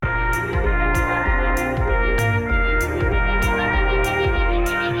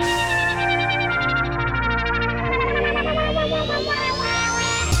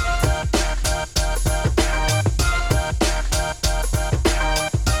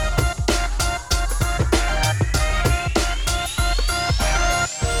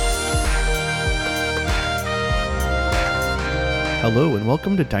Hello and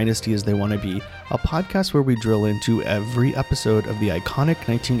welcome to Dynasty as They Want to Be, a podcast where we drill into every episode of the iconic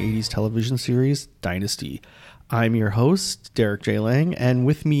 1980s television series, Dynasty. I'm your host, Derek J. Lang, and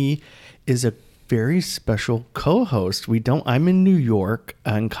with me is a very special co-host. I'm in New York,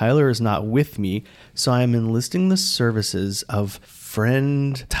 and Kyler is not with me, so I'm enlisting the services of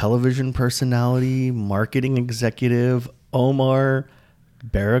friend, television personality, marketing executive, Omar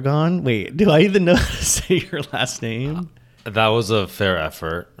Barragan. Wait, do I even know how to say your last name? That was a fair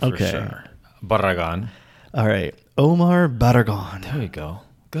effort, for Okay. sure. Barragan. All right, Omar Barragan. There you go.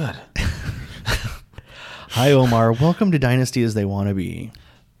 Good. Hi, Omar. Welcome to Dynasty as They Want to Be.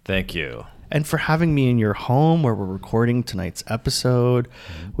 Thank you. And for having me in your home where we're recording tonight's episode.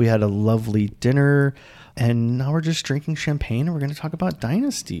 We had a lovely dinner, and now we're just drinking champagne, and we're going to talk about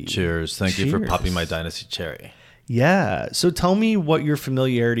Dynasty. Cheers. Thank you for Cheers. popping my Dynasty cherry. Yeah. So tell me what your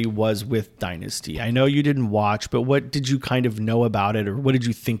familiarity was with Dynasty. I know you didn't watch, but what did you kind of know about it, or what did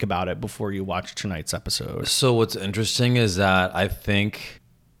you think about it before you watched tonight's episode? So what's interesting is that I think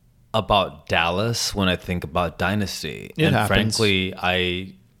about Dallas when I think about Dynasty. It and happens.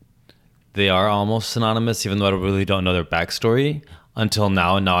 frankly, they are almost synonymous, even though I really don't know their backstory until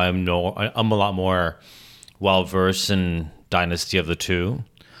now. And now I'm a lot more well-versed in Dynasty of the two.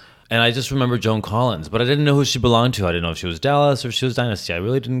 And I just remember Joan Collins, but I didn't know who she belonged to. I didn't know if she was Dallas or she was Dynasty. I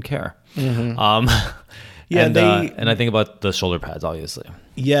really didn't care. Mm-hmm. Yeah, And I think about the shoulder pads, obviously.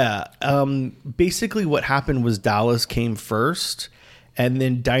 Yeah. Basically, what happened was Dallas came first, and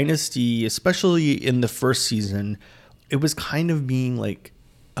then Dynasty, especially in the first season, it was kind of being like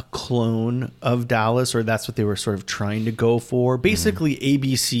a clone of Dallas, or that's what they were sort of trying to go for. Basically,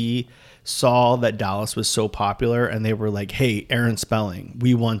 ABC saw that Dallas was so popular, and they were like, hey, Aaron Spelling,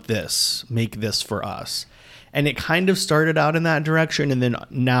 we want this. Make this for us. And it kind of started out in that direction, and then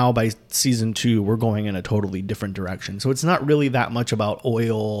now by season 2, we're going in a totally different direction. So it's not really that much about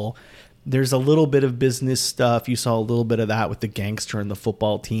oil. There's a little bit of business stuff. You saw a little bit of that with the gangster and the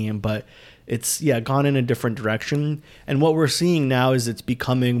football team, but it's gone in a different direction. And what we're seeing now is it's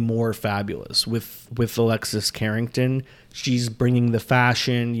becoming more fabulous with Alexis Carrington. She's bringing the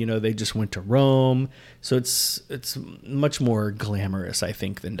fashion. You know, they just went to Rome, so it's much more glamorous, I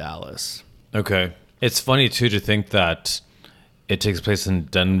think, than Dallas. Okay. It's funny, too, to think that it takes place in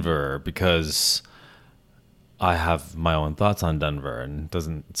Denver because I have my own thoughts on Denver and it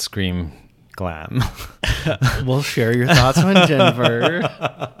doesn't scream glam. We'll share your thoughts on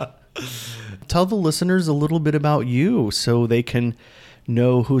Denver. Tell the listeners a little bit about you so they can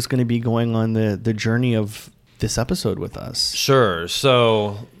know who's going to be going on the journey of this episode with us. Sure.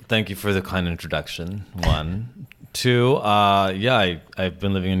 So thank you for the kind introduction, one. Two, I've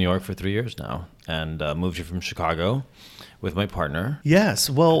been living in New York for 3 years now and moved here from Chicago with my partner. Yes.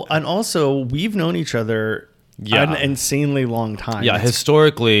 Well, and also we've known each other an insanely long time. Yeah,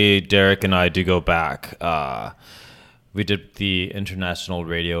 historically, Derek and I do go back. We did the International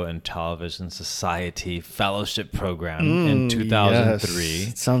Radio and Television Society Fellowship Program in 2003. Yes.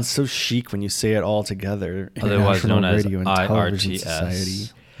 It sounds so chic when you say it all together. Otherwise known as Radio and Television Society.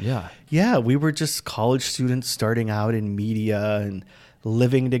 IRTS. Yeah. Yeah, we were just college students starting out in media and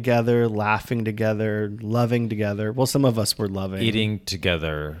living together, laughing together, loving together. Well, some of us were loving. Eating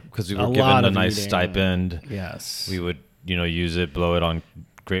together because we were A given lot a of nice eating. stipend. Yes. We would, use it, blow it on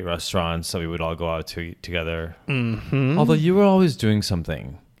great restaurants, so we would all go out to eat together. Mm-hmm. Although you were always doing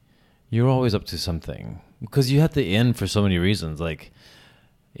something. You were always up to something. Because you had the in for so many reasons. Like,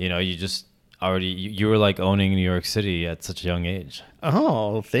 you just already, you were like owning New York City at such a young age.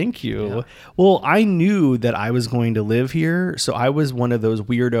 Oh, thank you. Yeah. Well, I knew that I was going to live here, so I was one of those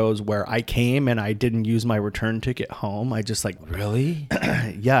weirdos where I came and I didn't use my return ticket home. I just Really?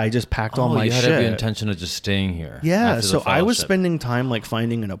 I just packed all my you had shit. every intention of just staying here. Yeah, after the so I was fellowship. spending time like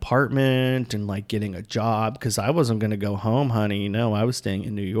finding an apartment and like getting a job because I wasn't going to go home, honey. No, I was staying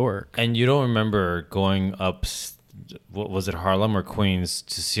in New York. And you don't remember going up, what was it, Harlem or Queens,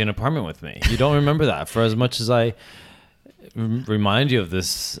 to see an apartment with me? You don't remember that. For as much as I remind you of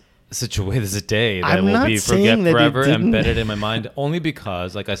this situation, this day that I'm will not be saying that it forever didn't. embedded in my mind, only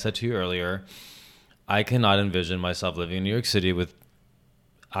because, like I said to you earlier, I cannot envision myself living in New York City with,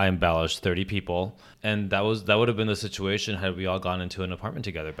 I embellished, 30 people. And that would have been the situation had we all gone into an apartment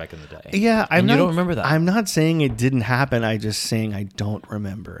together back in the day. Yeah, you don't remember that. I'm not saying it didn't happen. I'm just saying I don't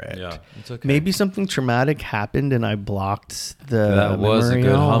remember it. Yeah, it's okay. Maybe something traumatic happened and I blocked the That was a memory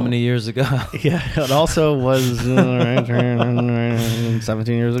good out. how many years ago? Yeah, it also was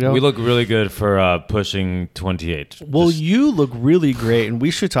 17 years ago. We look really good for pushing 28. Well, you look really great, and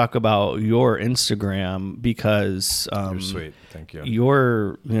we should talk about your Instagram because You're sweet. Thank you.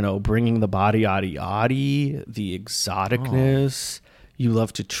 you're, bringing the body body, the exoticness. You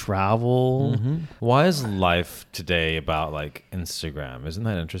love to travel. Why is life today about like Instagram? Isn't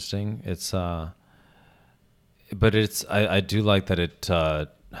that interesting? It's but it's I do like that it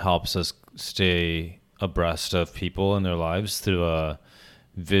helps us stay abreast of people in their lives through a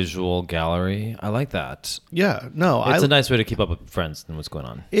visual gallery. I like that. Yeah, no, It's a nice way to keep up with friends and what's going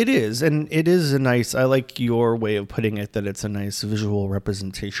on. It is, and it is I like your way of putting it, that it's a nice visual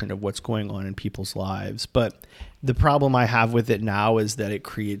representation of what's going on in people's lives. But the problem I have with it now is that it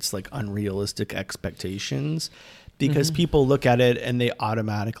creates like unrealistic expectations, because people look at it and they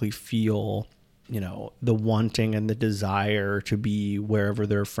automatically feel, the wanting and the desire to be wherever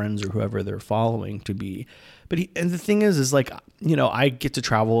their friends or whoever they're following to be. And the thing is like, I get to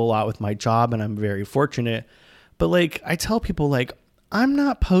travel a lot with my job and I'm very fortunate. But like, I tell people, like, I'm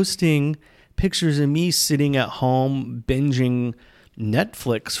not posting pictures of me sitting at home binging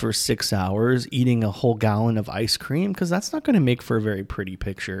Netflix for 6 hours, eating a whole gallon of ice cream, because that's not going to make for a very pretty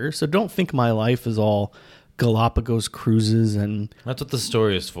picture. So don't think my life is all Galapagos cruises and... That's what the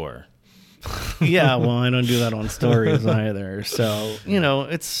story is for. Yeah, well, I don't do that on stories either. So,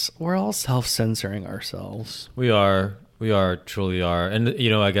 we're all self-censoring ourselves. We are, truly are. And,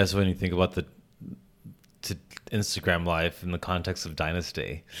 I guess when you think about the Instagram life in the context of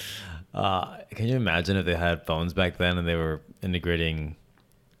Dynasty, can you imagine if they had phones back then and they were integrating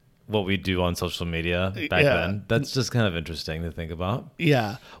what we do on social media back then? That's just kind of interesting to think about.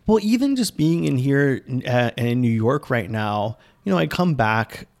 Yeah. Well, even just being in here in New York right now, I come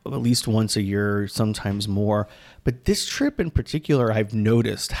back at least once a year, sometimes more. But this trip in particular, I've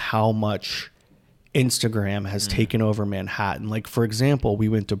noticed how much Instagram has taken over Manhattan. Like, for example, we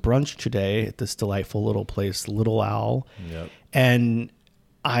went to brunch today at this delightful little place, Little Owl. Yep. And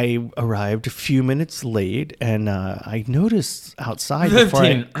I arrived a few minutes late, and I noticed outside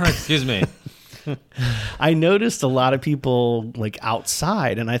before excuse me. I noticed a lot of people like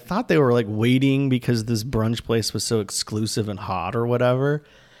outside, and I thought they were like waiting because this brunch place was so exclusive and hot or whatever.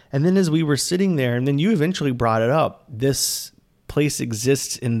 And then as we were sitting there, and then you eventually brought it up, this place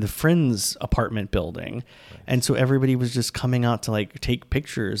exists in the Friends apartment building. And so everybody was just coming out to like take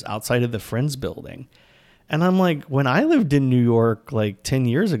pictures outside of the Friends building. And I'm like, when I lived in New York like 10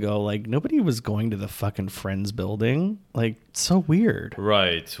 years ago, like nobody was going to the fucking Friends building. Like, so weird.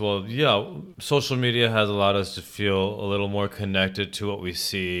 Right. Well, yeah, social media has allowed us to feel a little more connected to what we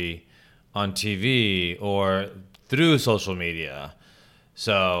see on TV or through social media.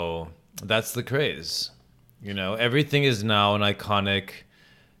 So that's the craze. Everything is now an iconic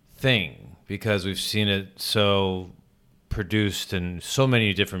thing because we've seen it so produced in so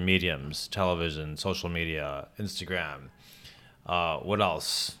many different mediums: television, social media, Instagram. What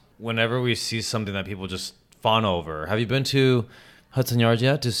else? Whenever we see something that people just fawn over. Have you been to Hudson Yards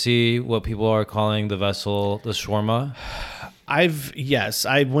yet to see what people are calling the vessel, the shawarma? Yes,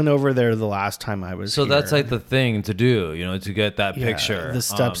 I went over there the last time I was here. So that's like the thing to do, to get that picture. The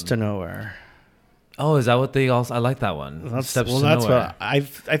steps to nowhere. Oh, is that what they also? I like that one. That's what I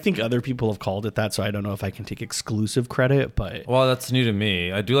think other people have called it that, so I don't know if I can take exclusive credit, but... Well, that's new to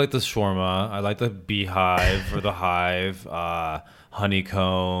me. I do like the shawarma. I like the beehive or the hive,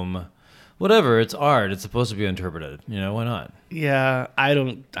 honeycomb, whatever. It's art. It's supposed to be interpreted. Why not? Yeah, I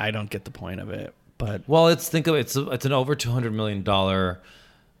don't get the point of it, but... Well, it's an over $200 million,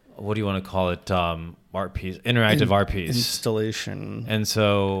 what do you want to call it, art piece, interactive art piece. Installation. And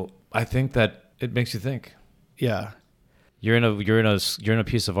so I think that it makes you think. Yeah. You're in a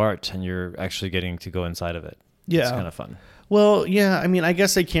piece of art and you're actually getting to go inside of it. Yeah. It's kind of fun. Well, yeah, I mean, I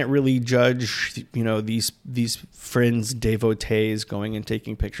guess I can't really judge, these Friends devotees going and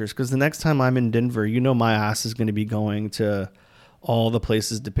taking pictures, because the next time I'm in Denver, my ass is going to be going to all the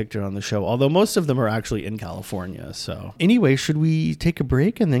places depicted on the show, although most of them are actually in California. So anyway, should we take a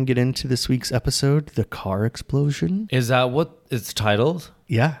break and then get into this week's episode, The Car Explosion? Is that what it's titled?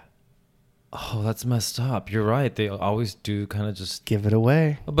 Yeah. Oh, that's messed up. You're right. They always do kind of just give it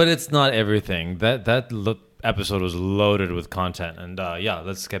away. But it's not everything. That episode was loaded with content. And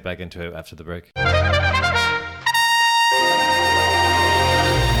let's get back into it after the break.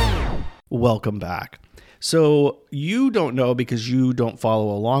 Welcome back. So you don't know because you don't follow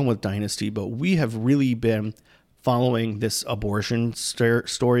along with Dynasty, but we have really been following this abortion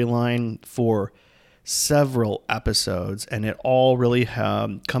storyline for several episodes, and it all really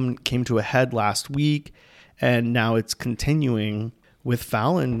came to a head last week, and now it's continuing with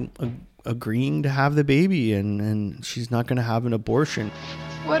Fallon agreeing to have the baby, and she's not going to have an abortion.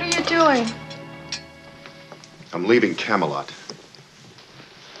 What are you doing? I'm leaving Camelot.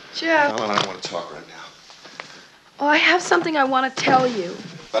 Jeff. Fallon, I don't want to talk right now. Oh, I have something I want to tell you.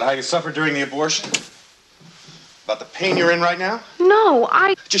 About how you suffered during the abortion? About the pain you're in right now? No,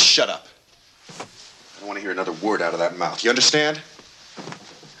 Just shut up. I don't want to hear another word out of that mouth. You understand?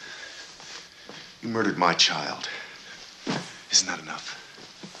 You murdered my child. Isn't that enough?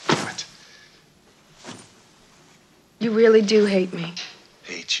 Damn it. You really do hate me.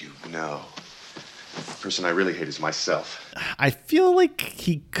 Hate you? No. The person I really hate is myself. I feel like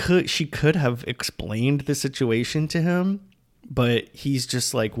she could have explained the situation to him, but he's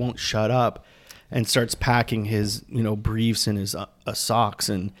just like won't shut up and starts packing his, briefs and his socks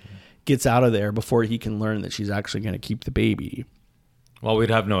and gets out of there before he can learn that she's actually going to keep the baby. Well,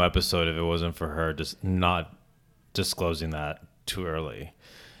 we'd have no episode if it wasn't for her just not disclosing that too early.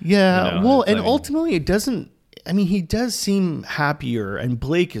 Yeah, ultimately it doesn't. I mean, he does seem happier, and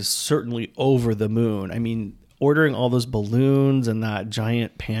Blake is certainly over the moon. I mean, ordering all those balloons and that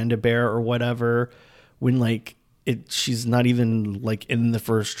giant panda bear or whatever, when she's not even in the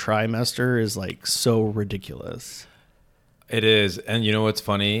first trimester, is so ridiculous. It is. And you know what's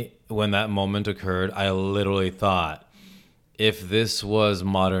funny? When that moment occurred, I literally thought, if this was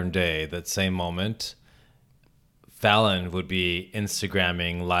modern day, that same moment, Fallon would be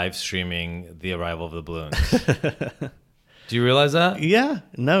Instagramming, live streaming the arrival of the balloons. Do you realize that? Yeah,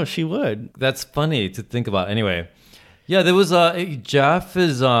 no, she would. That's funny to think about. Anyway, yeah, there was Jeff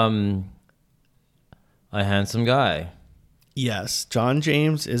is a handsome guy. Yes, John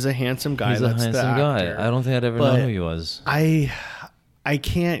James is a handsome guy. He's a handsome guy. I don't think I'd ever know who he was. I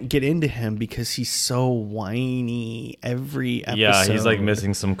can't get into him because he's so whiny every episode. Yeah, he's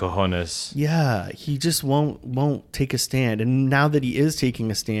missing some cojones. Yeah, he just won't take a stand. And now that he is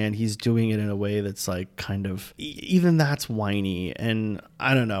taking a stand, he's doing it in a way that's even that's whiny. And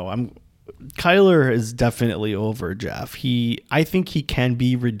I don't know. Kyler is definitely over Jeff. I think he can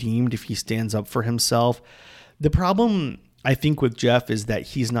be redeemed if he stands up for himself. The problem, I think, with Jeff is that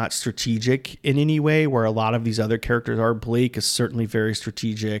he's not strategic in any way, where a lot of these other characters are. Blake is certainly very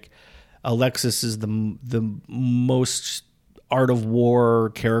strategic. Alexis is the most art of war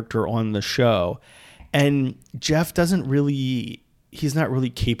character on the show. And Jeff he's not really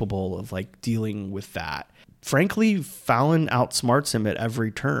capable of dealing with that. Frankly, Fallon outsmarts him at every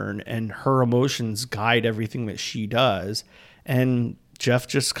turn, and her emotions guide everything that she does. And Jeff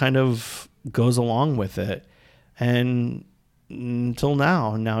just kind of goes along with it. And until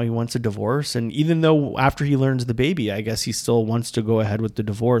now he wants a divorce. And even though after he learns the baby, I guess he still wants to go ahead with the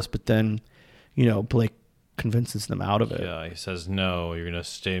divorce. But then, Blake convinces them out of it. Yeah, he says, no, you're going to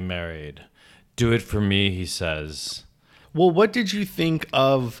stay married. Do it for me, he says. Well, what did you think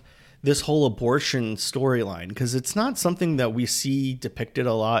of this whole abortion storyline? Because it's not something that we see depicted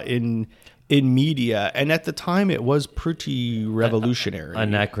a lot in media. And at the time, it was pretty revolutionary.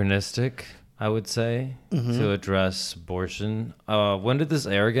 Anachronistic, I would say, to address abortion. When did this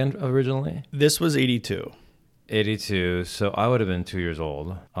air again originally? This was 82. 82. So I would have been 2 years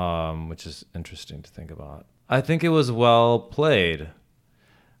old, which is interesting to think about. I think it was well played.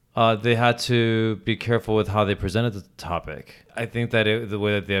 They had to be careful with how they presented the topic. I think that the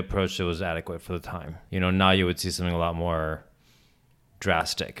way that they approached it was adequate for the time. Now you would see something a lot more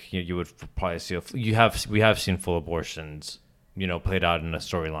drastic. You would probably see we have seen full abortions, played out in a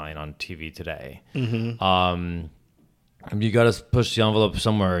storyline on TV today. Mm-hmm. You got to push the envelope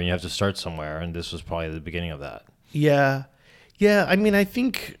somewhere, and you have to start somewhere, and this was probably the beginning of that. Yeah. I mean, I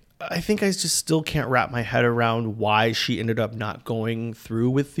think I just still can't wrap my head around why she ended up not going through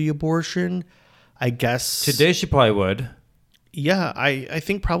with the abortion. I guess today she probably would. Yeah, I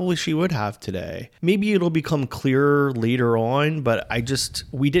think probably she would have today. Maybe it'll become clearer later on, but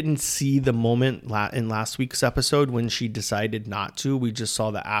we didn't see the moment in last week's episode when she decided not to. We just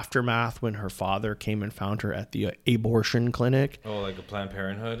saw the aftermath when her father came and found her at the abortion clinic. Oh, like a Planned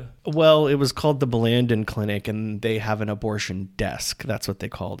Parenthood? Well, it was called the Blandon Clinic, and they have an abortion desk. That's what they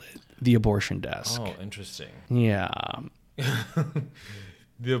called it. The abortion desk. Oh, interesting. Yeah.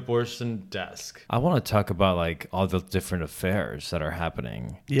 The abortion desk. I want to talk about all the different affairs that are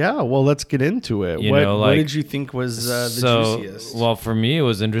happening. Yeah, well, let's get into it. What did you think was the juiciest? Well, for me, it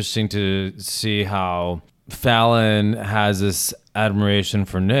was interesting to see how Fallon has this admiration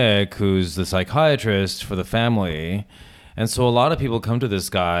for Nick, who's the psychiatrist for the family. And so a lot of people come to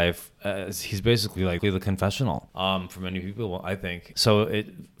this guy as he's basically the confessional for many people, I think. So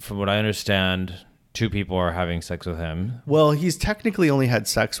from what I understand, 2 people are having sex with him. Well, he's technically only had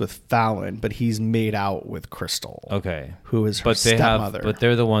sex with Fallon, but he's made out with Crystal. Okay. Who is her stepmother. But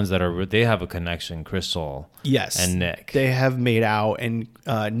they're the ones they have a connection, Crystal. Yes. And Nick. They have made out, and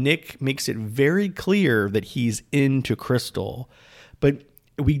Nick makes it very clear that he's into Crystal. But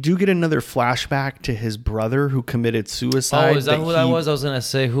we do get another flashback to his brother who committed suicide. Oh, is that who that was? I was going to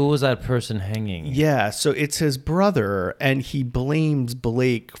say, who was that person hanging? Yeah, so it's his brother, and he blames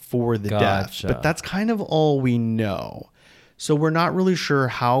Blake for the death. But that's kind of all we know. So we're not really sure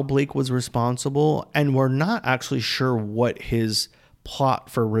how Blake was responsible, and we're not actually sure what his plot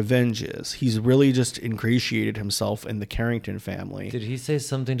for revenge is. He's really just ingratiated himself in the Carrington family. Did he say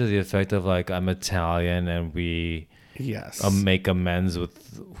something to the effect of like, I'm Italian and we make amends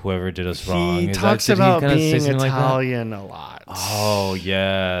with whoever did us wrong? He talks about being Italian a lot. Oh,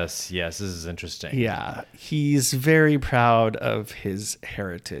 yes. Yes, this is interesting. Yeah, he's very proud of his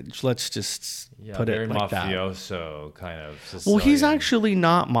heritage. Let's just put it like that. Mafioso kind of Sicilian. Well, he's actually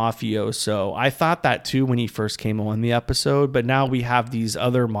not mafioso. I thought that too when he first came on the episode, but now we have these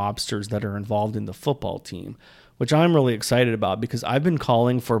other mobsters that are involved in the football team, which I'm really excited about because I've been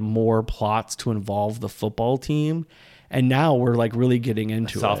calling for more plots to involve the football team. And now we're like really getting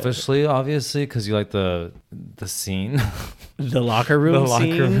into Selfishly, obviously, because you like the scene. The locker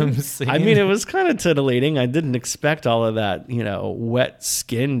room scene. I mean, it was kind of titillating. I didn't expect all of that, wet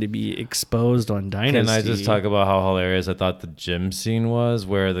skin to be exposed on Dynasty. Can I just talk about how hilarious I thought the gym scene was,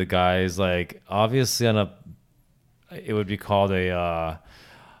 where the guy's like, obviously it would be called a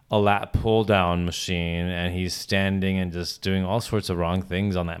lat pull down machine, and he's standing and just doing all sorts of wrong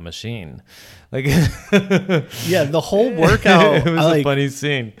things on that machine. Like, yeah, the whole workout. It was a funny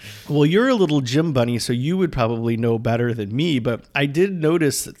scene. Well, you're a little gym bunny, so you would probably know better than me. But I did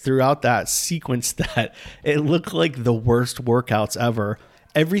notice throughout that sequence that it looked like the worst workouts ever.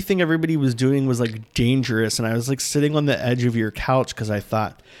 Everything everybody was doing was like dangerous, and I was like sitting on the edge of your couch because I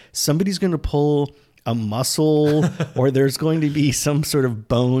thought somebody's going to pull a muscle or there's going to be some sort of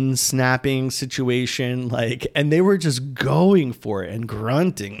bone snapping situation, and they were just going for it and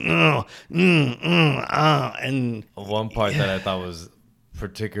grunting. And one part that I thought was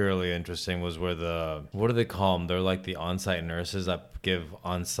particularly interesting was where what do they call them? They're like the on-site nurses that give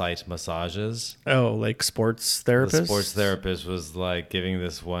on-site massages. Oh, like sports therapists? The sports therapist was like giving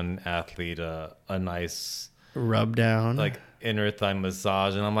this one athlete a nice rub down, like inner thigh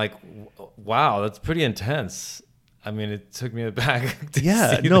massage, and I'm like, wow, that's pretty intense. I mean, it took me aback.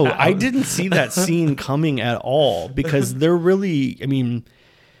 I didn't see that scene coming at all because there really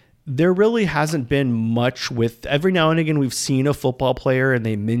hasn't been much with. Every now and again we've seen a football player and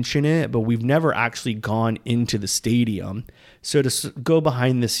they mention it, but we've never actually gone into the stadium. So to go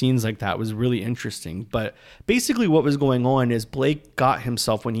behind the scenes like that was really interesting. But basically what was going on is Blake got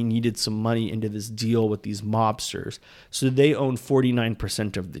himself, when he needed some money, into this deal with these mobsters. So they own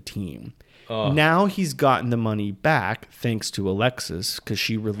 49% of the team. Now he's gotten the money back thanks to Alexis, because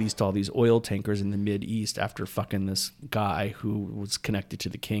she released all these oil tankers in the Mideast after fucking this guy who was connected to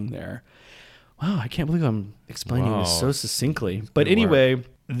the king there. Wow, I can't believe I'm explaining this so succinctly. But anyway,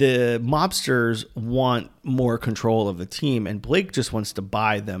 the mobsters want more control of the team, and Blake just wants to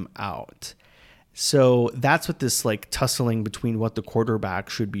buy them out. So that's what this like tussling between what the quarterback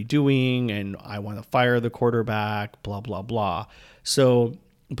should be doing, and I want to fire the quarterback, blah, blah, blah. So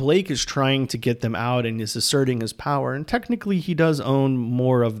Blake is trying to get them out and is asserting his power. And technically he does own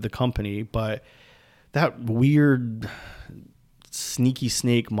more of the company, but that weird sneaky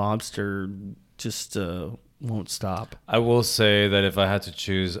snake mobster just won't stop. I will say that if I had to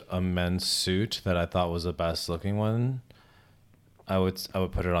choose a men's suit that I thought was the best looking one, I would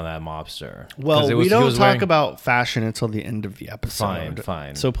put it on that mobster. Well, we don't talk about fashion until the end of the episode.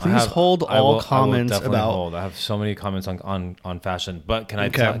 Fine. So please hold all comments about. I have so many comments on fashion, but can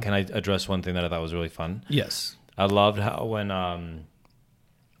I address one thing that I thought was really fun? Yes. I loved how when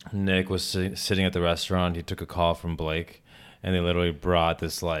Nick was sitting at the restaurant, he took a call from Blake, and they literally brought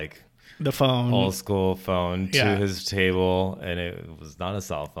this like the phone, old school phone to his table, and it was not a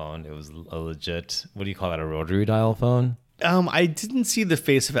cell phone. It was a legit, what do you call that, a rotary dial phone? I didn't see the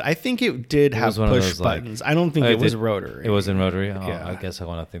face of it. I think it did have push buttons. I don't think it was rotary. It wasn't rotary? Oh, yeah. I guess I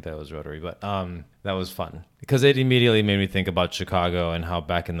want to think that it was rotary. But that was fun. Because it immediately made me think about Chicago and how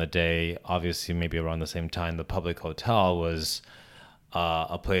back in the day, obviously maybe around the same time, the Public Hotel was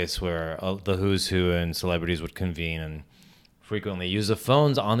a place where the who's who and celebrities would convene and frequently use the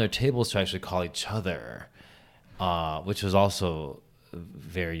phones on their tables to actually call each other, which was also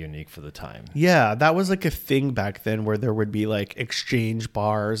very unique for the time. Yeah, that was like a thing back then where there would be like exchange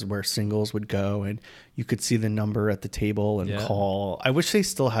bars where singles would go and you could see the number at the table and call. I wish they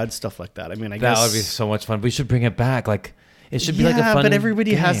still had stuff like that. I mean, I guess that would be so much fun. We should bring it back. Like, it should be like a fun but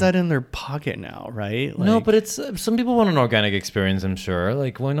everybody game. has that in their pocket now, right? No, but it's some people want an organic experience, I'm sure.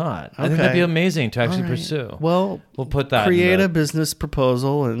 Like, why not? I think that'd be amazing to actually pursue. Well, we'll put that create a business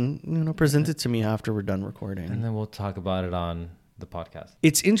proposal and present it to me after we're done recording. And then we'll talk about it on the podcast.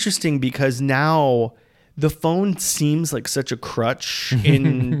 It's interesting because now the phone seems like such a crutch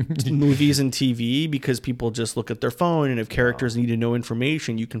in movies and TV because people just look at their phone, and if characters need to know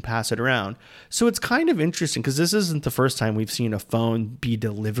information, you can pass it around. So it's kind of interesting because this isn't the first time we've seen a phone be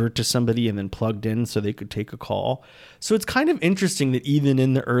delivered to somebody and then plugged in so they could take a call. So it's kind of interesting that even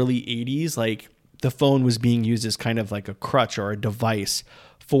in the early 80s, like the phone was being used as kind of like a crutch or a device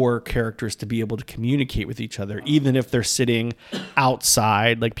for characters to be able to communicate with each other, even if they're sitting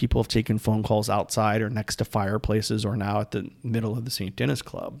outside. Like people have taken phone calls outside or next to fireplaces or now at the middle of the St. Denis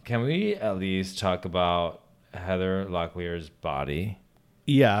Club. Can we at least talk about Heather Locklear's body?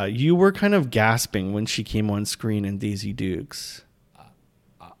 Yeah, you were kind of gasping when she came on screen in Daisy Dukes.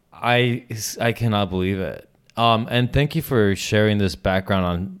 I cannot believe it. And thank you for sharing this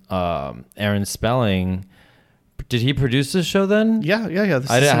background on Aaron Spelling. Did he produce this show then? Yeah.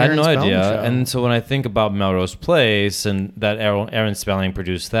 I had no idea. And so when I think about Melrose Place and that Aaron Spelling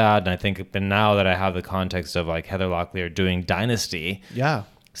produced that, and I think but now that I have the context of like Heather Locklear doing Dynasty,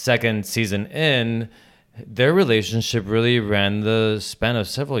 second season in, their relationship really ran the span of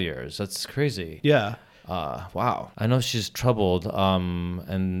several years. That's crazy. Yeah. Wow. I know she's troubled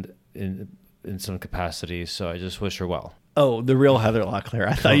and in some capacity, so I just wish her well. Oh, the real Heather Locklear.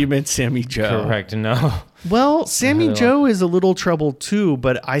 I thought you meant Sammy Joe. Correct. No. Well, Sammy Joe is a little troubled too,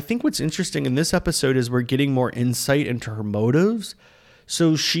 but I think what's interesting in this episode is we're getting more insight into her motives.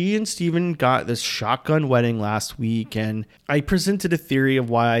 So she and Steven got this shotgun wedding last week, and I presented a theory of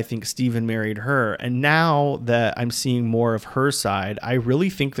why I think Steven married her. And now that I'm seeing more of her side, I really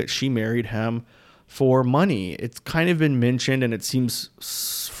think that she married him for money. It's kind of been mentioned, and it seems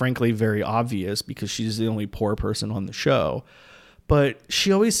frankly very obvious because she's the only poor person on the show. But she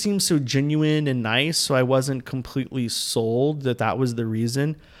always seems so genuine and nice, so I wasn't completely sold that that was the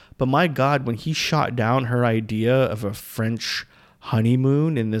reason. But my God, when he shot down her idea of a French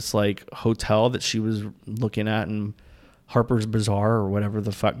honeymoon in this like hotel that she was looking at in Harper's Bazaar or whatever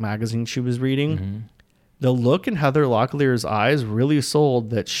the fuck magazine she was reading, the look in Heather Locklear's eyes really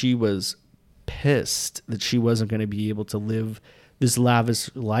sold that she was pissed that she wasn't going to be able to live this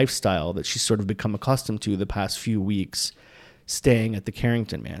lavish lifestyle that she's sort of become accustomed to the past few weeks staying at the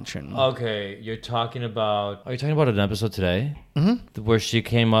Carrington Mansion. Okay, are you talking about an episode today? Mm-hmm. Where she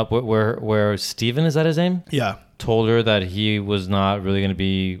came up where Steven, is that his name? Yeah. Told her that he was not really going to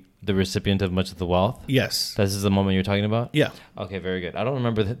be the recipient of much of the wealth? Yes. This is the moment you're talking about? Yeah. Okay, very good. I don't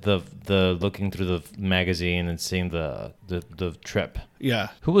remember the looking through the magazine and seeing the trip. Yeah.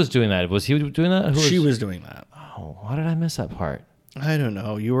 Who was doing that? Was he doing that? She was doing that. Oh, why did I miss that part? I don't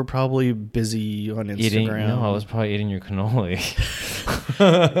know. You were probably busy on Instagram. No, I was probably eating your cannoli.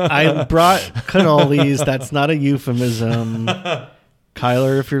 I brought cannolis. That's not a euphemism.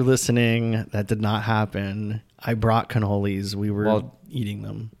 Kyler, if you're listening, that did not happen. I brought cannolis. We were eating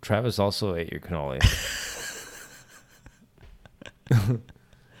them. Travis also ate your cannoli.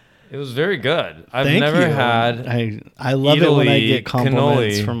 It was very good. I've never had. I love it when I get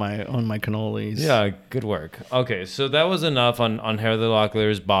compliments cannoli. on my cannolis. Yeah, good work. Okay, so that was enough on Heather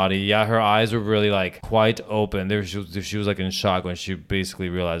Locklear's body. Yeah, her eyes were really like quite open. She was like in shock when she basically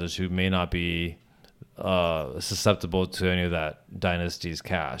realized that she may not be susceptible to any of that dynasty's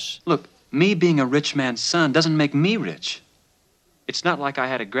cash. Look, me being a rich man's son doesn't make me rich. It's not like I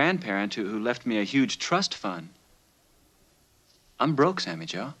had a grandparent who left me a huge trust fund. I'm broke, Sammy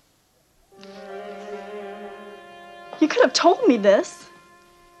Joe. You could have told me this.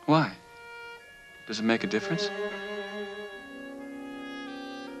 Why? Does it make a difference?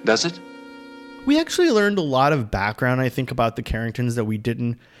 Does it? We actually learned a lot of background, I think, about the Carringtons that we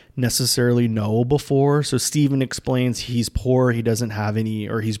didn't necessarily know before. So Steven explains he's poor, he doesn't have any,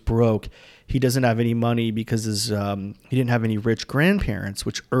 or he's broke. He doesn't have any money because he didn't have any rich grandparents,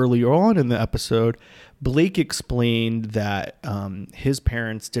 which earlier on in the episode, Blake explained that his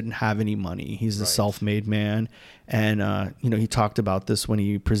parents didn't have any money. He's a self-made man. And, he talked about this when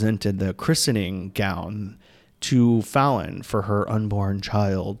he presented the christening gown to Fallon for her unborn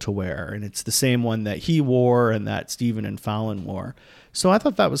child to wear. And it's the same one that he wore and that Steven and Fallon wore. So I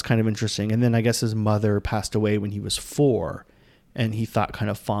thought that was kind of interesting. And then I guess his mother passed away when he was 4. And he thought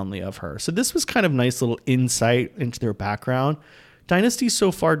kind of fondly of her. So this was kind of nice little insight into their background. Dynasty so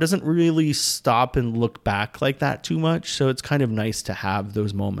far doesn't really stop and look back like that too much. So it's kind of nice to have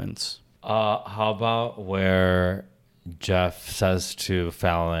those moments. How about where Jeff says to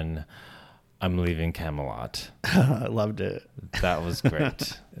Fallon, "I'm leaving Camelot." I loved it. That was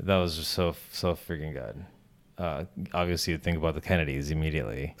great. That was just so freaking good. Obviously, you think about the Kennedys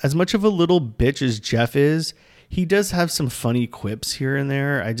immediately. As much of a little bitch as Jeff is, he does have some funny quips here and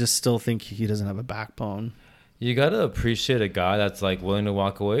there. I just still think he doesn't have a backbone. You gotta appreciate a guy that's like willing to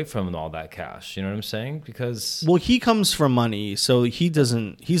walk away from all that cash. You know what I'm saying? Because Well, he comes from money, so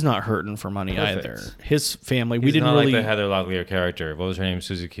he's not hurting for money either. His family, we he's didn't not really like the Heather Locklear character. What was her name?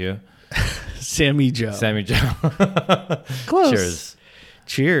 Susie Q. Sammy Joe. Sammy Joe. Close.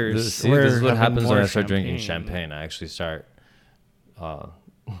 Cheers. This is what happens when I start drinking champagne. I actually start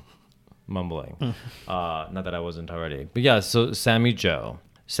mumbling. Not that I wasn't already. But yeah, so Sammy Joe.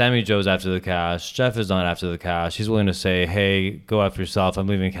 Sammy Joe's after the cash. Jeff is not after the cash. He's willing to say, hey, go after yourself. I'm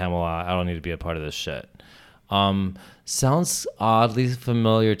leaving Camelot. I don't need to be a part of this shit. Sounds oddly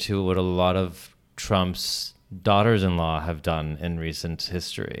familiar to what a lot of Trump's daughters-in-law have done in recent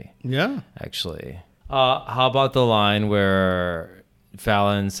history. Yeah. Actually. How about the line where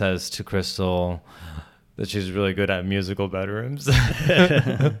Fallon says to Crystal that she's really good at musical bedrooms?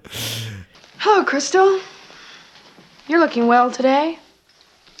 Oh, Crystal. You're looking well today.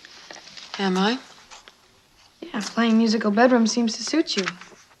 Am I? Yeah, playing musical bedroom seems to suit you.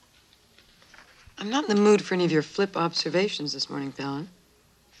 I'm not in the mood for any of your flip observations this morning, Fallon.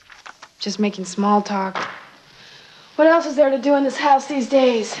 Just making small talk. What else is there to do in this house these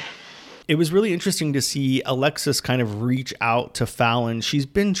days? It was really interesting to see Alexis kind of reach out to Fallon. She's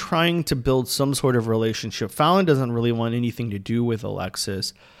been trying to build some sort of relationship. Fallon doesn't really want anything to do with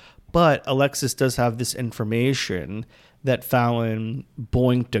Alexis, but Alexis does have this information that Fallon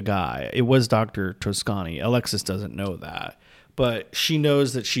boinked a guy. It was Dr. Toscani. Alexis doesn't know that, but she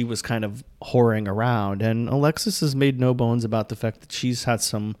knows that she was kind of whoring around, and Alexis has made no bones about the fact that she's had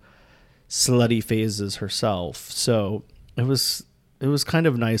some slutty phases herself. So it was kind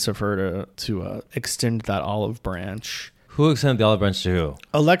of nice of her to extend that olive branch. Who extended the olive branch to who?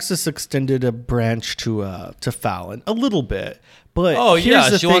 Alexis extended a branch to Fallon a little bit, but oh yeah,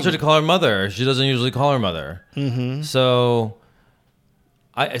 here's the she wants her thing. to call her mother. She doesn't usually call her mother. Mm-hmm. So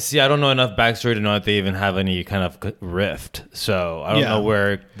I see. I don't know enough backstory to know if they even have any kind of rift. So I don't know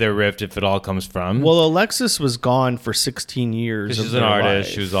where their rift, if it all, comes from. Well, Alexis was gone for 16 years. She's an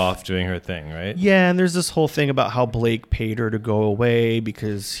artist. She was off doing her thing, right? Yeah, and there's this whole thing about how Blake paid her to go away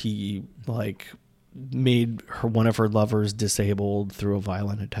because he made one of her lovers disabled through a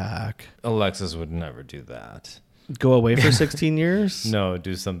violent attack. Alexis would never do that. Go away for 16 years? No,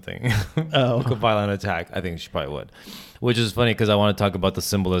 do something. Oh. Like a violent attack. I think she probably would. Which is funny because I want to talk about the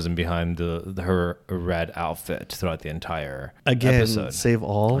symbolism behind her red outfit throughout the entire episode. Save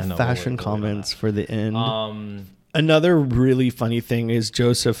all I know, fashion we'll comments for the end. Another really funny thing is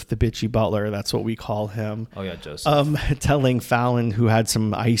Joseph, the bitchy butler. That's what we call him. Oh yeah, Joseph. Telling Fallon, who had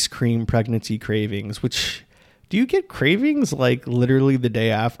some ice cream pregnancy cravings, which, do you get cravings like literally the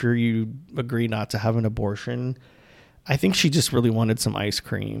day after you agree not to have an abortion? I think she just really wanted some ice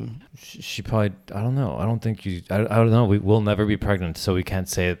cream. She probably, I don't know. I don't think I don't know. We will never be pregnant, so we can't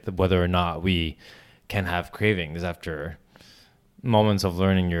say whether or not we can have cravings after moments of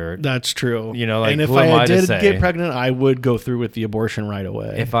learning your. That's true. You know, like, and if who am I I to did say? get pregnant, I would go through with the abortion right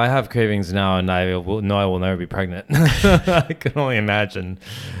away. If I have cravings now and I will never be pregnant, I can only imagine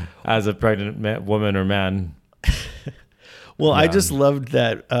as a pregnant woman or man. Well, yeah. I just loved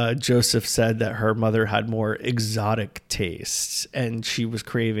that Joseph said that her mother had more exotic tastes and she was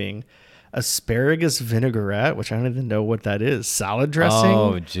craving asparagus vinaigrette, which I don't even know what that is, salad dressing.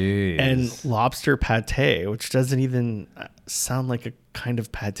 Oh, geez. And lobster pate, which doesn't even sound like a kind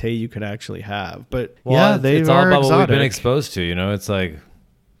of pate you could actually have. But yeah, it's all about what we've been exposed to. You know, it's like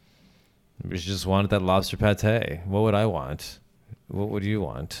we just wanted that lobster pate. What would I want? What would you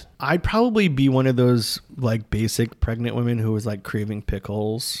want? I'd probably be one of those like basic pregnant women who was like craving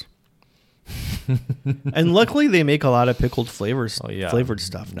pickles. And luckily they make a lot of pickled flavored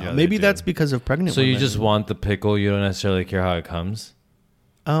stuff now. Yeah, maybe that's because of pregnant women. So you just want the pickle, you don't necessarily care how it comes?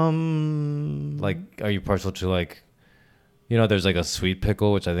 Like, are you partial to like, you know, there's like a sweet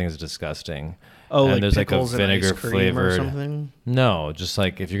pickle, which I think is disgusting. Oh, and like there's like a pickles and vinegar ice cream flavored or something? No, just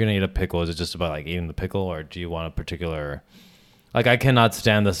like if you're gonna eat a pickle, is it just about like eating the pickle, or do you want a particular? Like, I cannot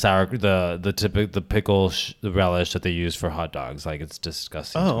stand the pickle relish that they use for hot dogs. Like, it's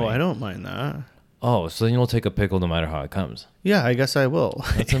disgusting. Oh, I don't mind that. Oh, so then you'll take a pickle no matter how it comes. Yeah, I guess I will.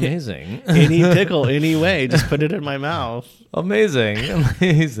 That's amazing. Any pickle, any way, just put it in my mouth. Amazing. You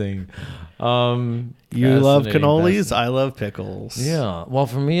love cannolis, I love pickles. Yeah. Well,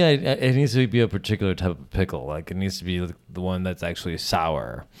 for me, it needs to be a particular type of pickle. Like, it needs to be the one that's actually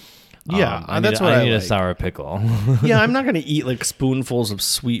sour. Yeah, I need a sour pickle. Yeah, I'm not going to eat like spoonfuls of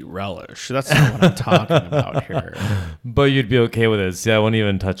sweet relish. That's not what I'm talking about here. But you'd be okay with it. See, I wouldn't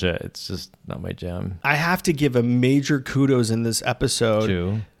even touch it. It's just not my jam. I have to give a major kudos in this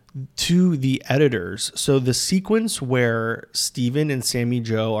episode to the editors. So the sequence where Steven and Sammy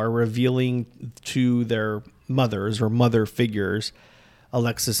Joe are revealing to their mothers or mother figures,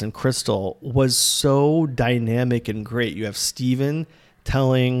 Alexis and Crystal, was so dynamic and great. You have Steven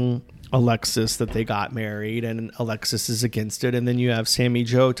telling Alexis that they got married and Alexis is against it. And then you have Sammy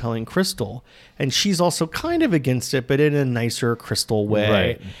Joe telling Crystal, and she's also kind of against it, but in a nicer Crystal way.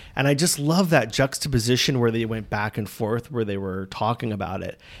 Right. And I just love that juxtaposition where they went back and forth, where they were talking about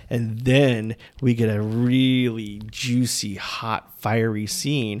it. And then we get a really juicy, hot, fiery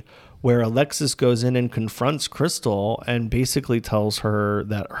scene where Alexis goes in and confronts Crystal and basically tells her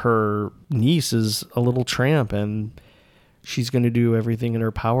that her niece is a little tramp and she's going to do everything in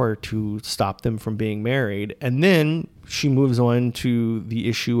her power to stop them from being married. And then she moves on to the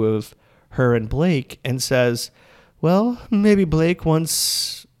issue of her and Blake and says, well, maybe Blake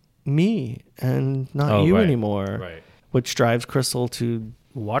wants me and not you anymore. Right. Which drives Crystal to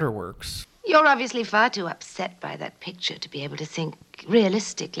Waterworks. You're obviously far too upset by that picture to be able to think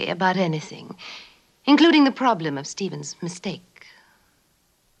realistically about anything, including the problem of Stephen's mistake.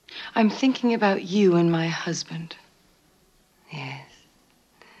 I'm thinking about you and my husband. Yes.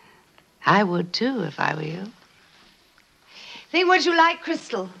 I would, too, if I were you. Think what you like,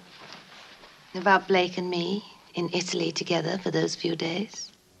 Crystal, about Blake and me in Italy together for those few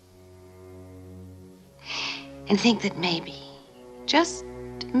days. And think that maybe, just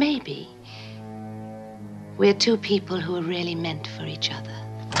maybe, we're two people who are really meant for each other.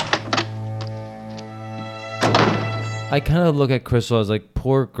 I kind of look at Crystal as like,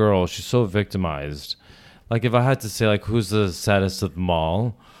 poor girl, she's so victimized. Like, if I had to say, like, who's the saddest of them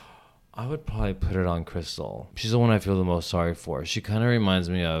all, I would probably put it on Crystal. She's the one I feel the most sorry for. She kind of reminds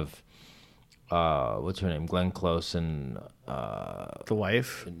me of, what's her name? Glenn Close and... The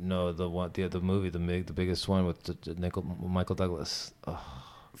wife? No, the movie, the biggest one with Michael Douglas. Ugh.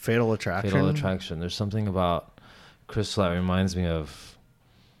 Fatal Attraction? Fatal Attraction. There's something about Crystal that reminds me of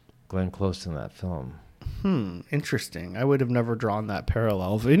Glenn Close in that film. Interesting. I would have never drawn that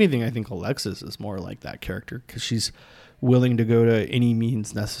parallel. If anything, I think Alexis is more like that character because she's willing to go to any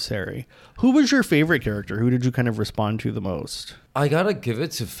means necessary. Who was your favorite character? Who did you kind of respond to the most? I gotta give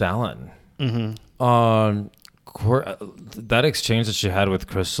it to Fallon. Mm-hmm. That exchange that she had with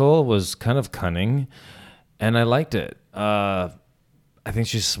Crystal was kind of cunning, and I liked it. I think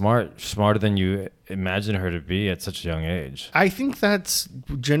she's smarter than you imagine her to be at such a young age. I think that's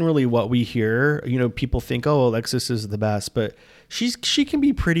generally what we hear. You know, people think, oh, Alexis is the best, but she can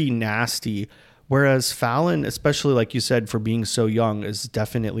be pretty nasty. Whereas Fallon, especially like you said, for being so young, is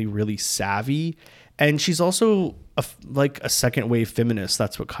definitely really savvy. And she's also like a second wave feminist.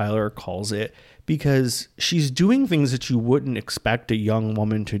 That's what Kyler calls it, because she's doing things that you wouldn't expect a young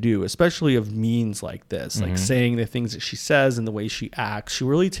woman to do, especially of means like this, like saying the things that she says and the way she acts. She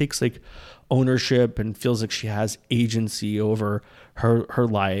really takes like ownership and feels like she has agency over her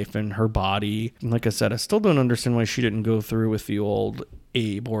life and her body. And like I said, I still don't understand why she didn't go through with the old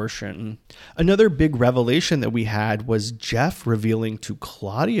abortion. Another big revelation that we had was Jeff revealing to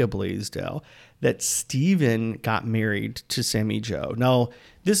Claudia Blaisdell that Steven got married to Sammy Joe. Now,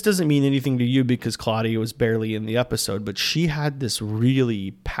 this doesn't mean anything to you because Claudia was barely in the episode, but she had this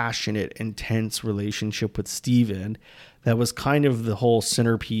really passionate, intense relationship with Steven that was kind of the whole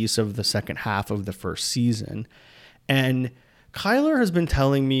centerpiece of the second half of the first season. And Kyler has been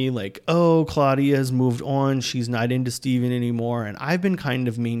telling me like, oh, Claudia has moved on. She's not into Steven anymore. And I've been kind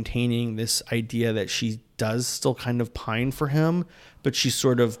of maintaining this idea that she does still kind of pine for him, but she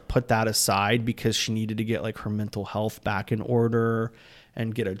sort of put that aside because she needed to get like her mental health back in order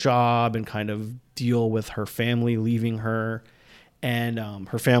and get a job and kind of deal with her family leaving her. And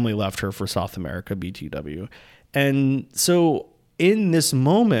her family left her for South America, BTW. And so in this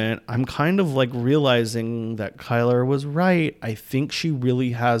moment, I'm kind of like realizing that Kyler was right. I think she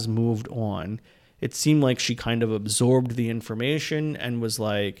really has moved on. It seemed like she kind of absorbed the information and was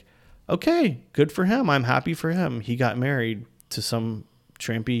like, okay, good for him. I'm happy for him. He got married to some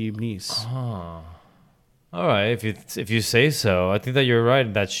trampy niece. Oh. All right, if you say so. I think that you're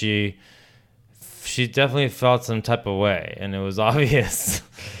right, that she definitely felt some type of way, and it was obvious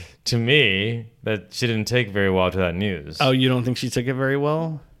to me that she didn't take very well to that news. Oh, you don't think she took it very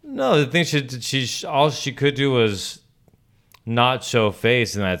well? No, the thing she all she could do was not show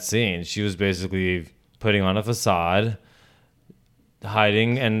face in that scene. She was basically putting on a facade,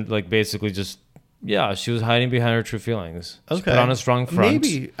 hiding, and like basically just she was hiding behind her true feelings. Okay. She put on a strong front.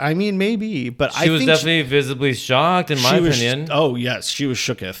 Maybe, but she was definitely visibly shocked, in my opinion. Oh yes, she was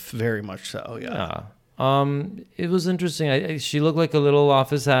shooketh, very much so. Yeah. It was interesting. She looked like a little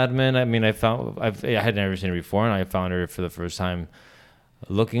office admin. I mean, I had never seen her before, and I found her for the first time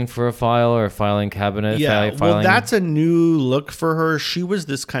looking for a file or a filing cabinet. Yeah, well, filing. that's a new look for her. She was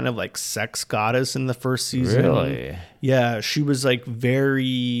this kind of like sex goddess in the first season. Really? Yeah, she was like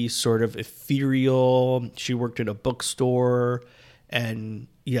very sort of ethereal. She worked at a bookstore, and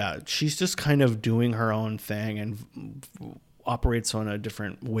yeah, she's just kind of doing her own thing and operates on a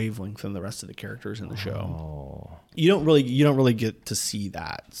different wavelength than the rest of the characters in the show. You don't really get to see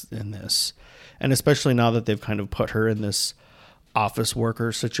that in this, and especially now that they've kind of put her in this office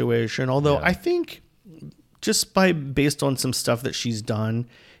worker situation. Although I think just based on some stuff that she's done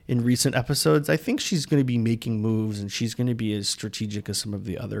in recent episodes, I think she's going to be making moves, and she's going to be as strategic as some of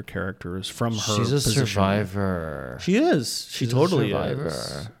the other characters from her She's a position. survivor. She is. She totally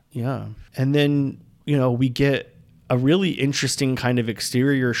is. Yeah. And then, we get a really interesting kind of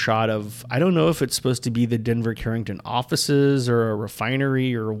exterior shot of, I don't know if it's supposed to be the Denver Carrington offices or a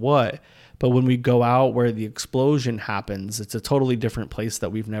refinery or what, but when we go out where the explosion happens, it's a totally different place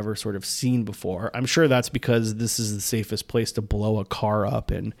that we've never sort of seen before. I'm sure that's because this is the safest place to blow a car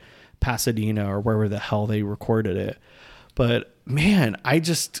up in Pasadena or wherever the hell they recorded it. But man, I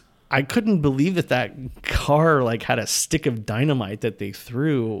couldn't believe that car like had a stick of dynamite that they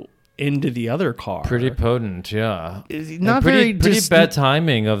threw into the other car. Pretty potent, yeah. Not pretty very bad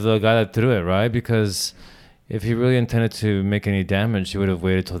timing of the guy that threw it, right? Because if he really intended to make any damage, he would have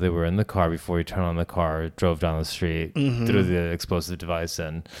waited till they were in the car before he turned on the car, drove down the street, threw the explosive device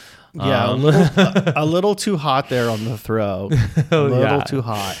in. Yeah, a little too hot there on the throw. A little too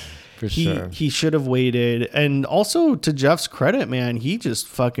hot. For sure. He should have waited. And also, to Jeff's credit, man, he just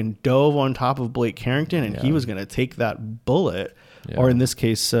fucking dove on top of Blake Carrington, and he was going to take that bullet. Yeah. Or in this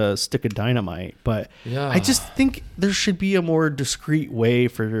case, stick of dynamite. But I just think there should be a more discreet way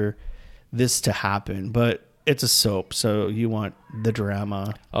for this to happen. But it's a soap, so you want the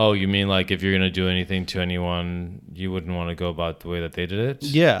drama. Oh, you mean like if you're going to do anything to anyone, you wouldn't want to go about the way that they did it?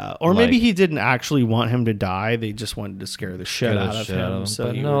 Yeah. Or maybe he didn't actually want him to die. They just wanted to scare the shit out of him. So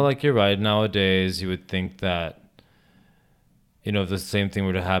but no, like you're right. Nowadays, you would think that, if the same thing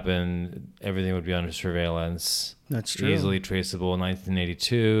were to happen, everything would be under surveillance. That's true. Easily traceable.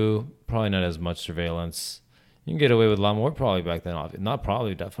 1982, probably not as much surveillance. You can get away with a lot more probably back then. Not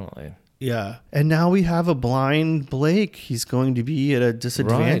probably, definitely. Yeah. And now we have a blind Blake. He's going to be at a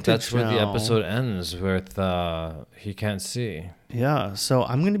disadvantage. Right. That's now. where the episode ends, with he can't see. Yeah. So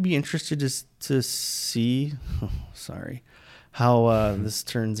I'm going to be interested to see. How this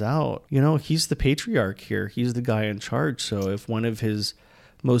turns out. He's the patriarch here. He's the guy in charge. So if one of his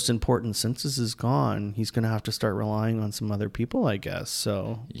most important senses is gone, he's going to have to start relying on some other people, I guess.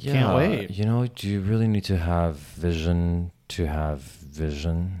 So can't wait. Do you really need to have vision to have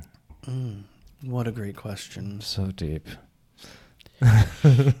vision? What a great question. So deep.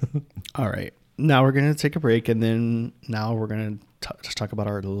 All right. Now we're going to take a break, and then now we're going to talk about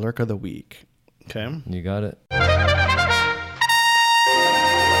our Lurk of the Week. Okay? You got it.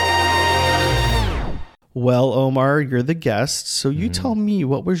 Well, Omar, you're the guest, so you tell me,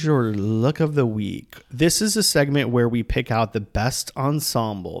 what was your look of the week? This is a segment where we pick out the best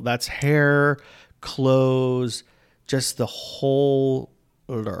ensemble. That's hair, clothes, just the whole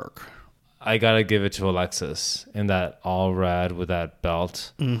lurk. I gotta give it to Alexis in that all red with that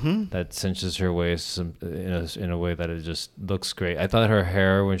belt that cinches her waist in a way that it just looks great. I thought her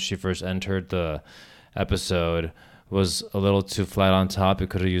hair when she first entered the episode was a little too flat on top. It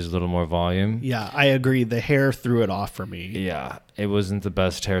could have used a little more volume. Yeah, I agree. The hair threw it off for me. Yeah, it wasn't the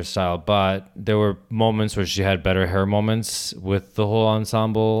best hairstyle, but there were moments where she had better hair moments with the whole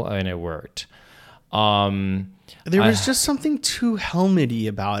ensemble, and it worked. There was just something too helmety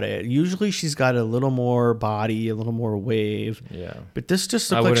about it. Usually she's got a little more body, a little more wave. Yeah. But this just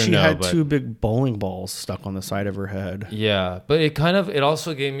looked like she had two big bowling balls stuck on the side of her head. Yeah, but it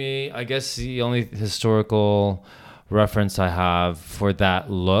also gave me, I guess the only historical reference I have for that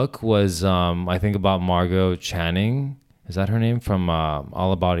look was I think about Margot Channing. Is that her name? From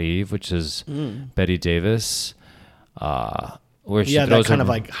All About Eve, which is Betty Davis. Where she throws that kind of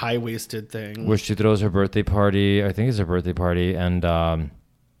like high-waisted thing. Where she throws her birthday party. I think it's her birthday party. And her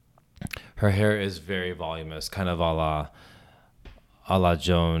hair is very voluminous, kind of a la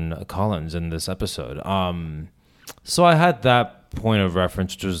Joan Collins in this episode. So I had that point of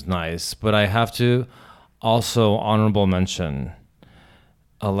reference, which was nice. But I have to also honorable mention,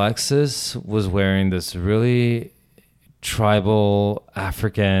 Alexis was wearing this really tribal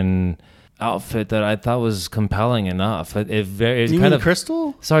African outfit that I thought was compelling enough. You mean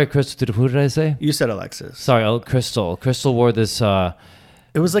Crystal? Sorry, Crystal. Who did I say? You said Alexis. Sorry, Crystal. Crystal wore this.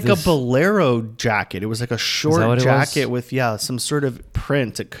 It was like a bolero jacket. It was like a short jacket with some sort of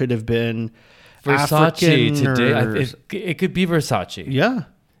print. It could have been Versace African today. It could be Versace. Yeah.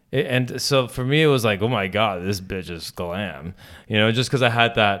 And so for me, it was like, oh my God, this bitch is glam. Just because I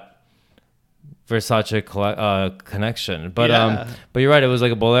had that Versace connection. But you're right. It was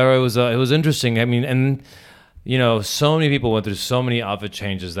like a bolero. It was interesting. I mean, and so many people went through so many outfit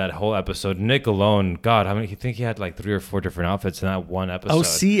changes that whole episode. Nick alone, God, how many? You think he had like 3 or 4 different outfits in that one episode? Oh,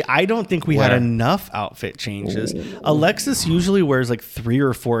 see, I don't think we had enough outfit changes. Alexis usually wears like 3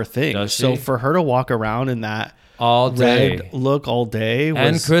 or 4 things. Does she? So for her to walk around in that all day red look all day was,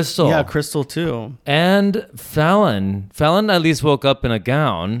 and Crystal. Yeah, Crystal too. And Fallon at least woke up in a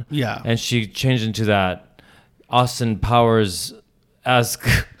gown. Yeah. And she changed into that Austin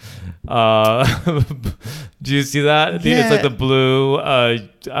Powers-esque. Do you see that? I think it's like the blue. I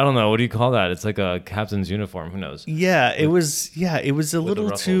don't know. What do you call that? It's like a captain's uniform. Who knows? Yeah, it was. Yeah, it was a little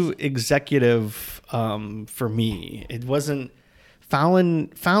too executive for me. It wasn't.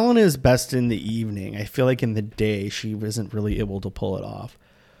 Fallon is best in the evening. I feel like in the day she wasn't really able to pull it off.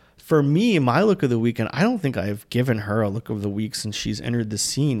 For me, my look of the week, and I don't think I've given her a look of the week since she's entered the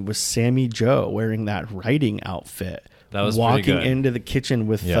scene, was Sammy Joe wearing that writing outfit. That was walking into the kitchen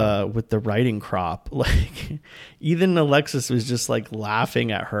with the writing crop. Like, even Alexis was just like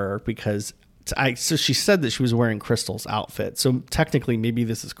laughing at her because so she said that she was wearing Crystal's outfit. So technically, maybe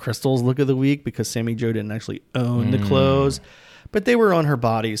this is Crystal's look of the week because Sammy Joe didn't actually own the clothes. But they were on her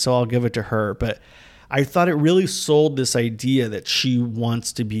body, so I'll give it to her. But I thought it really sold this idea that she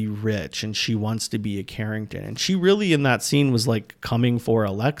wants to be rich and she wants to be a Carrington. And she really, in that scene, was like coming for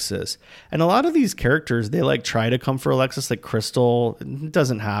Alexis. And a lot of these characters, they like try to come for Alexis, like Crystal. It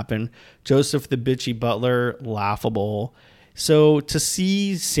doesn't happen. Joseph, the bitchy butler, laughable. So to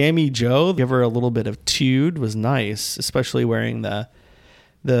see Sammy Joe give her a little bit of tude was nice, especially wearing the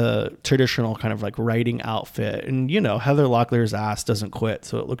traditional kind of like writing outfit. And Heather Locklear's ass doesn't quit,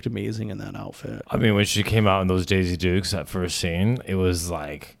 so it looked amazing in that outfit. I mean, when she came out in those Daisy Dukes, that first scene, it was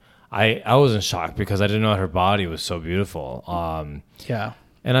like I was in shock because I didn't know her body was so beautiful. Yeah.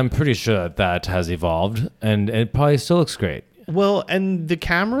 And I'm pretty sure that has evolved and it probably still looks great. Well, and the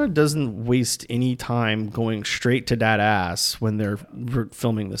camera doesn't waste any time going straight to that ass when they're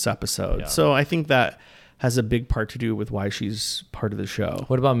filming this episode. Yeah. So I think that has a big part to do with why she's part of the show.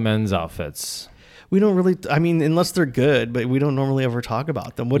 What about men's outfits? We don't really, I mean, unless they're good, but we don't normally ever talk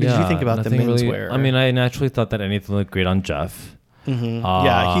about them. What did you think about the menswear? I mean, I naturally thought that anything looked great on Jeff. Mm-hmm.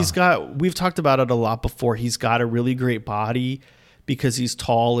 Yeah, we've talked about it a lot before. He's got a really great body because he's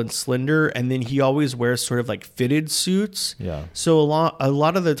tall and slender, and then he always wears sort of like fitted suits. Yeah. So a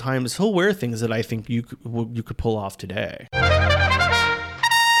lot of the times he'll wear things that I think you could pull off today.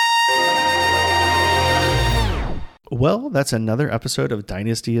 Well, that's another episode of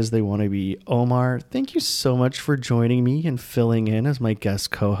Dynasty as They Want to Be. Omar, thank you so much for joining me and filling in as my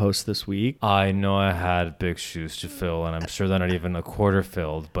guest co-host this week. I know I had big shoes to fill, and I'm sure they're not even a quarter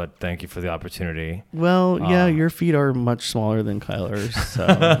filled, but thank you for the opportunity. Well, yeah, your feet are much smaller than Kyler's, so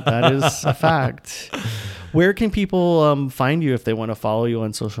that is a fact. Where can people find you if they want to follow you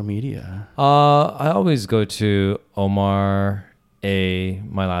on social media? I always go to Omar, my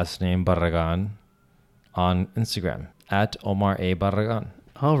last name, Barragan, on Instagram at Omar A. Barragan.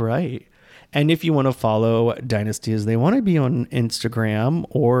 All right. And if you want to follow Dynasty as They Want to Be on Instagram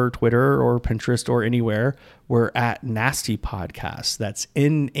or Twitter or Pinterest or anywhere, we're at Nasty Podcast. That's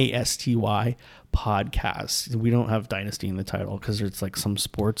NASTY Podcast. We don't have Dynasty in the title because it's like some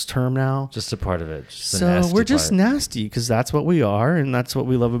sports term now. Just a part of it. So we're just nasty because that's what we are. And that's what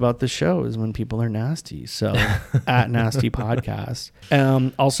we love about the show is when people are nasty. So at Nasty Podcast.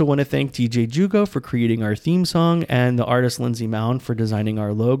 Also want to thank DJ Jugo for creating our theme song and the artist Lindsay Mound for designing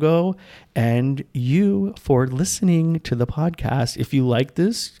our logo and you for listening to the podcast. If you like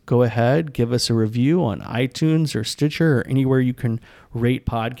this, go ahead, give us a review on iTunes or Stitcher or anywhere you can rate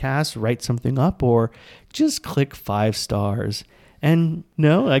podcasts, write something up, or just click 5 stars. And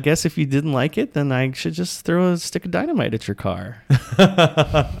no, I guess if you didn't like it, then I should just throw a stick of dynamite at your car.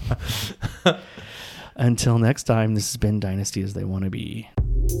 Until next time, this has been Dynasty as They Want to Be.